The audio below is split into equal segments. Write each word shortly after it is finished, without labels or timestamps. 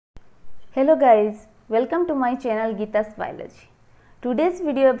Hello guys, welcome to my channel Gita'sBiology. Today's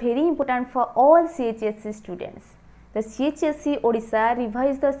video is very important for all Chse students. The Chse Odisha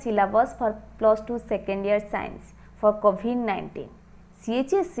revised the syllabus for plus 2 second year science for COVID-19.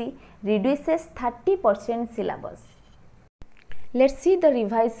 Chse reduces 30% syllabus. Let's see the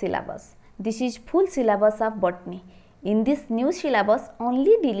revised syllabus. This is full syllabus of botany. In this new syllabus,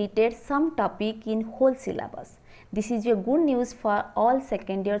 only deleted some topic in whole syllabus. This is a good news for all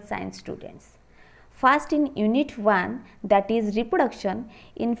second year science students. First, in unit 1, that is reproduction,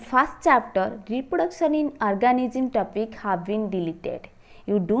 in first chapter, reproduction in organism topic have been deleted.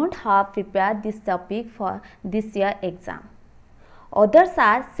 You don't have prepared this topic for this year exam. Others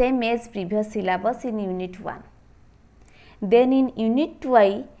are same as previous syllabus in unit 1. Then in unit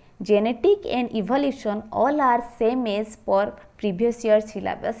 2, genetic and evolution, all are same as per previous year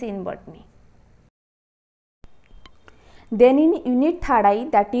syllabus in botany. Then in unit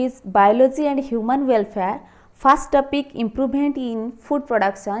 3, that is biology and human welfare, first topic improvement in food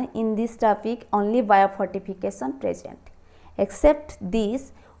production. In this topic only biofortification present. Except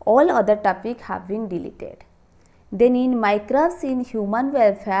this, all other topic have been deleted. Then in microbes in human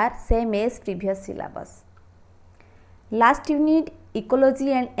welfare, same as previous syllabus. Last unit,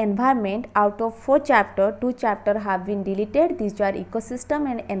 ecology and environment, out of 4 chapters, 2 chapters have been deleted. These are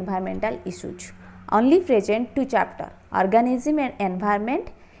ecosystem and environmental issues. Only present 2 chapters, organism and environment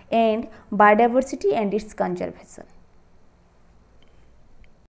and biodiversity and its conservation.